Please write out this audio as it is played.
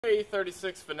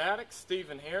E36 Fanatic,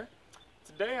 Steven here.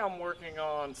 Today I'm working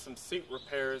on some seat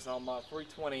repairs on my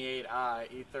 328i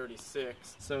E36.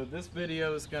 So this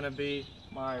video is going to be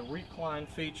my recline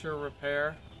feature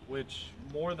repair, which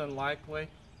more than likely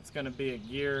it's going to be a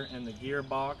gear in the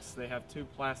gearbox. They have two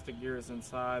plastic gears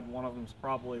inside. One of them's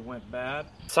probably went bad.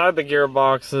 Inside the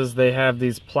gearboxes they have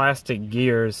these plastic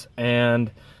gears, and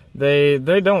they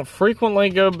don't frequently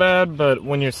go bad, but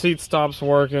when your seat stops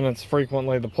working, it's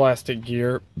frequently the plastic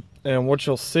gear. And what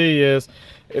you'll see is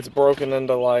it's broken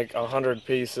into like 100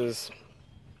 pieces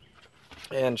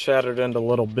and shattered into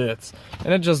little bits.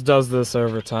 And it just does this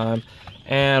over time.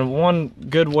 And one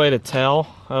good way to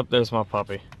tell, oh, there's my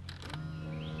puppy.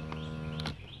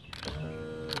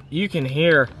 You can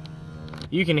hear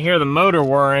the motor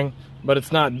whirring, but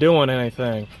it's not doing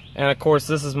anything. And of course,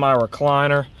 this is my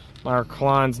recliner. My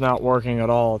recline's not working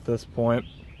at all at this point.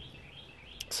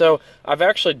 So I've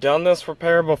actually done this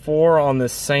repair before on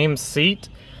this same seat,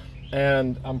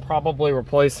 and I'm probably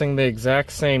replacing the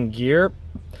exact same gear.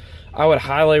 I would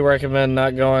highly recommend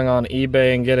not going on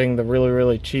eBay and getting the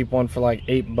really cheap one for like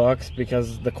 $8,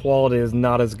 because the quality is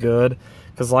not as good.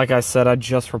 Because like I said, I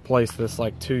just replaced this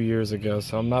like 2 years ago,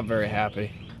 so I'm not very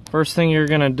happy. First thing you're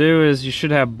gonna do is you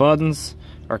should have buttons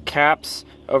or caps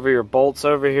over your bolts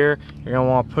over here. You're gonna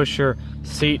want to push your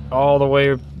seat all the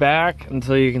way back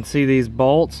until you can see these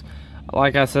bolts.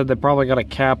 Like I said, they probably got a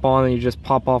cap on and you just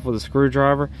pop off with a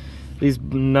screwdriver. These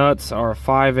nuts are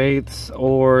 5/8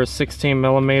 or 16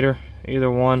 millimeter,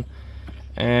 either one,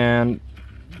 and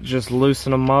just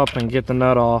loosen them up and get the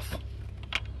nut off.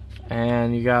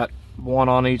 And you got one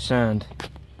on each end.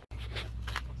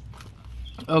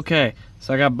 Okay,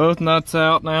 so I got both nuts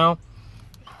out now.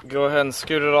 Go ahead and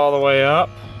scoot it all the way up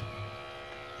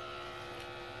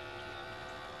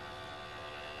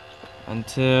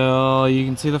until you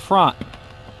can see the front.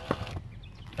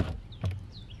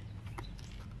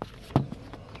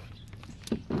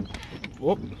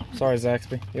 Whoop, sorry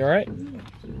Zaxby, you alright?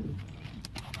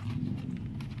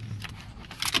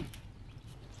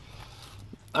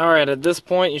 Alright, at this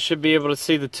point you should be able to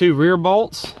see the two rear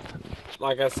bolts.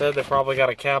 Like I said, they probably got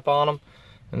a cap on them.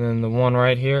 And then the one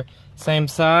right here, same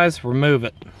size, remove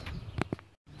it.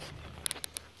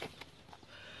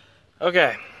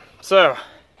 Okay, so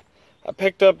I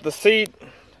picked up the seat.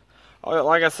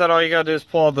 Like I said, all you gotta do is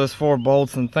pull out those 4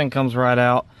 bolts and the thing comes right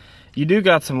out. You do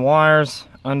got some wires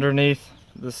underneath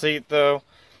the seat though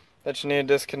that you need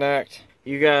to disconnect.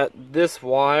 You got this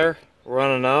wire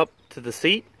running up to the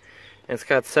seat, and it's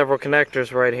got several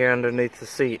connectors right here underneath the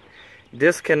seat.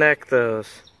 Disconnect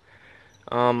those.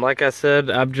 Like I said,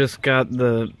 I've just got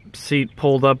the seat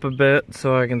pulled up a bit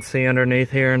so I can see underneath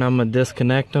here, and I'm gonna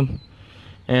disconnect them,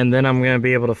 and then I'm gonna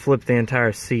be able to flip the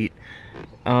entire seat.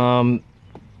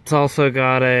 It's also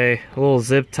got a little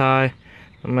zip tie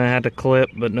I'm gonna have to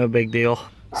clip, but no big deal.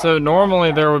 So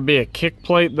normally there would be a kick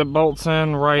plate that bolts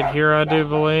in right here, I do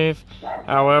believe.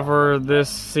 However, this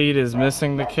seat is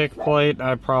missing the kick plate.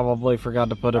 I probably forgot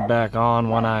to put it back on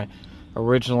when I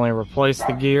originally replaced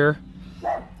the gear.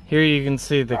 Here you can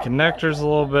see the connectors a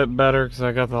little bit better because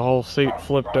I got the whole seat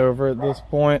flipped over at this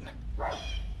point.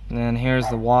 And then here's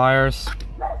the wires.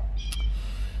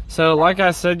 So like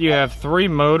I said, you have 3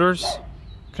 motors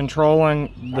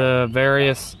controlling the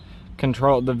various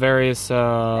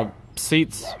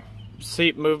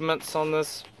seat movements on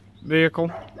this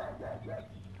vehicle.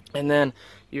 And then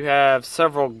you have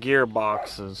several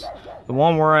gearboxes. The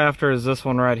one we're after is this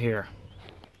one right here.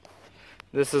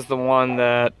 This is the one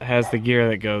that has the gear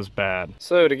that goes bad.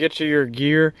 So to get you your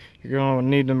gear, you're going to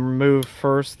need to remove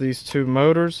first these 2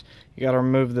 motors. You got to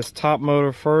remove this top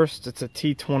motor first. It's a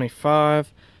T25.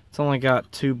 It's only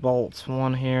got 2 bolts,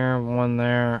 one here, one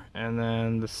there, and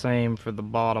then the same for the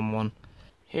bottom one.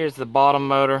 Here's the bottom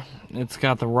motor. It's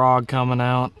got the rod coming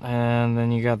out, and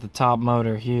then you got the top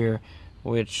motor here,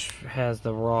 which has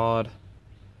the rod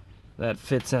that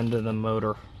fits into the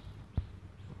motor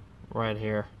right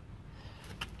here.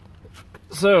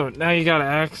 So now you got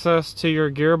access to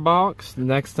your gearbox. The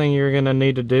next thing you're gonna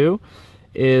need to do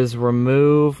is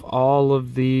remove all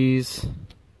of these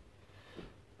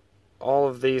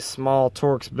small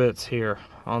Torx bits here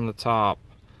on the top.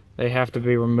 They have to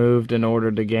be removed in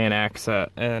order to gain access,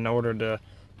 in order to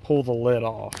pull the lid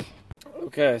off.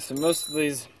 Okay, so most of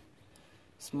these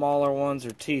smaller ones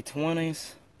are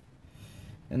T20s,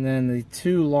 and then the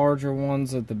 2 larger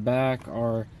ones at the back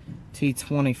are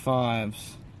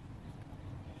T25s.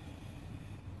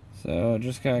 So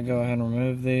just gotta go ahead and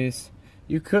remove these.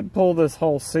 You could pull this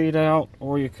whole seat out,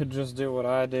 or you could just do what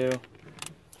I do,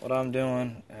 what I'm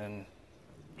doing, and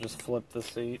just flip the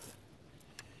seat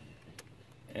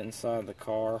inside the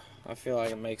car. I feel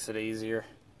like it makes it easier.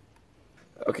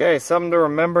 Okay, something to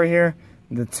remember here.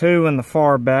 The two in the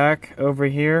far back over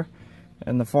here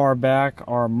and the far back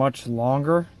are much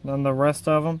longer than the rest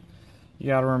of them. You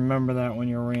got to remember that when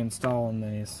you're reinstalling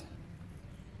these.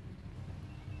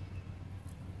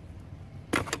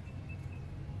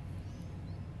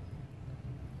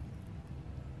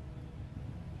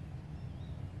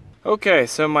 Okay,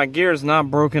 so my gear is not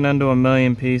broken into a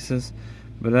million pieces,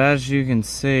 but as you can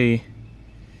see,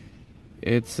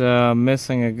 it's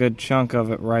missing a good chunk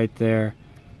of it right there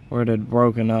where it had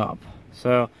broken up.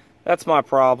 So that's my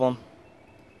problem.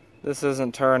 This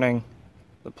isn't turning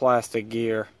the plastic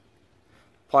gear.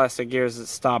 Plastic gears that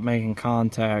stop making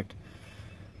contact.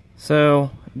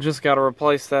 So just got to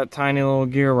replace that tiny little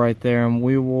gear right there and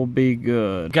we will be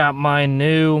good. Got my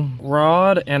new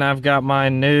rod and I've got my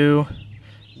new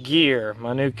gear,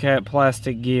 my new cat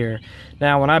plastic gear.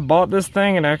 Now when I bought this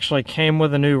thing, it actually came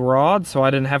with a new rod, so I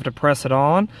didn't have to press it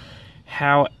on.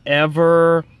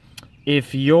 However,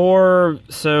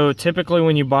 so typically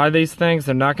when you buy these things,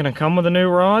 they're not going to come with a new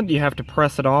rod. You have to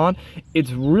press it on.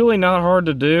 It's really not hard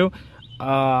to do.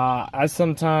 I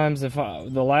sometimes,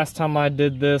 the last time I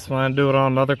did this, when I do it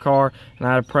on another car and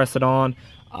I had to press it on,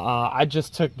 I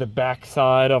just took the back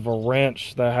side of a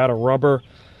wrench that had a rubber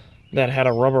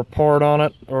part on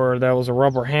it, or that was a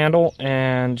rubber handle,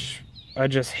 and I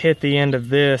just hit the end of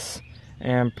this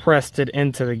and pressed it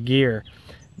into the gear.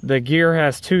 The gear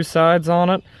has two sides on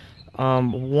it.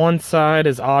 One side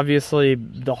is obviously,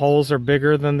 the holes are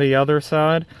bigger than the other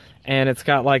side, and it's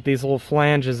got like these little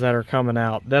flanges that are coming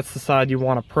out. That's the side you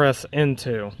want to press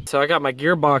into. So I got my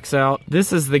gearbox out.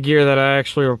 This is the gear that I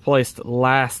actually replaced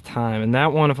last time, and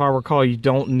that one, if I recall, you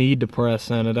don't need to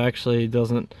press in. It actually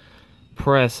doesn't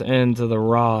press into the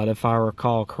rod, if I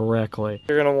recall correctly.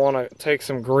 You're going to want to take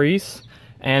some grease,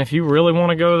 and if you really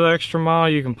want to go the extra mile,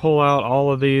 you can pull out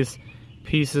all of these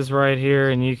pieces right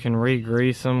here and you can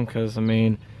re-grease them, because I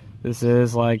mean, this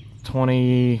is like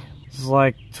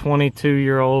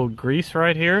 22-year-old grease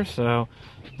right here. So,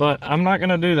 but I'm not going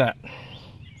to do that.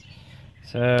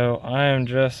 So I am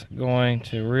just going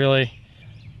to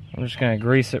I'm just going to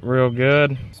grease it real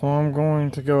good. So I'm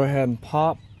going to go ahead and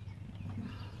pop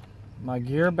my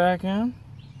gear back in.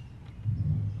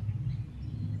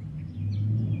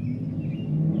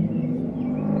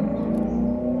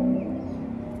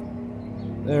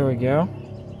 There we go.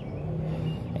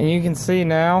 And you can see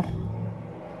now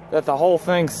that the whole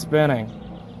thing's spinning.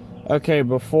 Okay,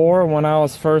 before, when I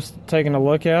was first taking a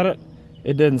look at it,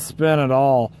 it didn't spin at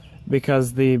all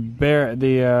because the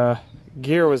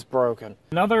gear was broken.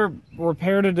 Another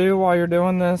repair to do while you're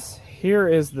doing this,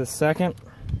 here's the second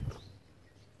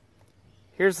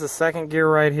gear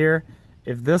right here.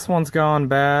 If this one's gone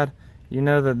bad, you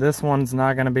know that this one's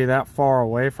not going to be that far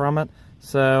away from it.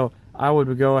 So I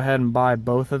would go ahead and buy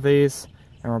both of these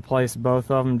and replace both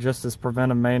of them just as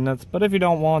preventive maintenance. But if you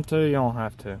don't want to, you don't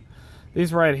have to.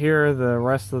 These right here are the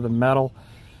rest of the metal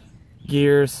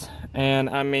gears. And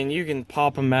I mean, you can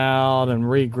pop them out and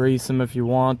re-grease them if you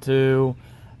want to.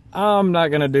 I'm not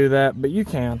going to do that, but you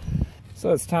can.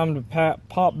 So it's time to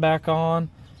pop back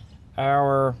on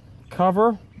our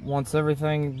cover once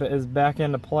everything is back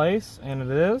into place, and it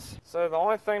is. So the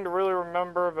only thing to really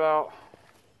remember about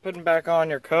putting back on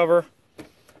your cover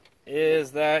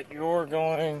is that you're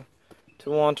going to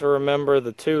want to remember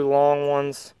the two long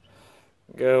ones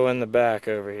go in the back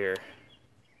over here.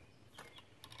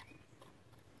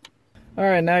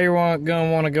 Alright, now you're going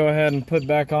to want to go ahead and put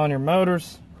back on your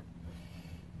motors.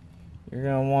 You're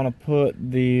going to want to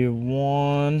put the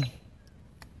one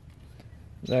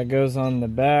that goes on the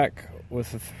back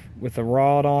with a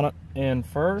rod on it in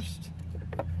first,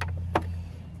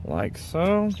 like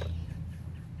so.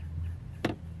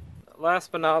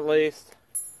 Last but not least,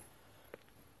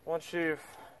 once you've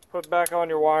put back on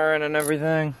your wiring and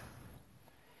everything,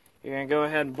 you're going to go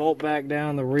ahead and bolt back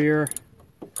down the rear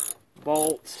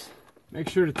bolts. Make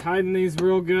sure to tighten these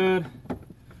real good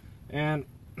and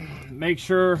make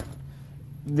sure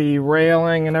the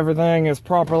railing and everything is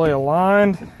properly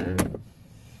aligned.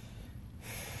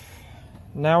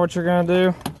 Now what you're going to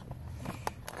do,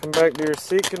 come back to your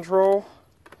seat control,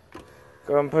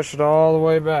 go ahead and push it all the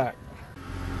way back.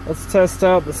 Let's test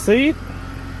out the seat.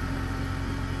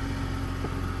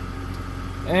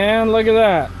 And look at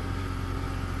that.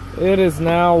 It is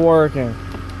now working.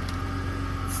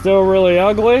 Still really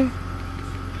ugly,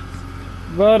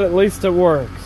 but at least it works.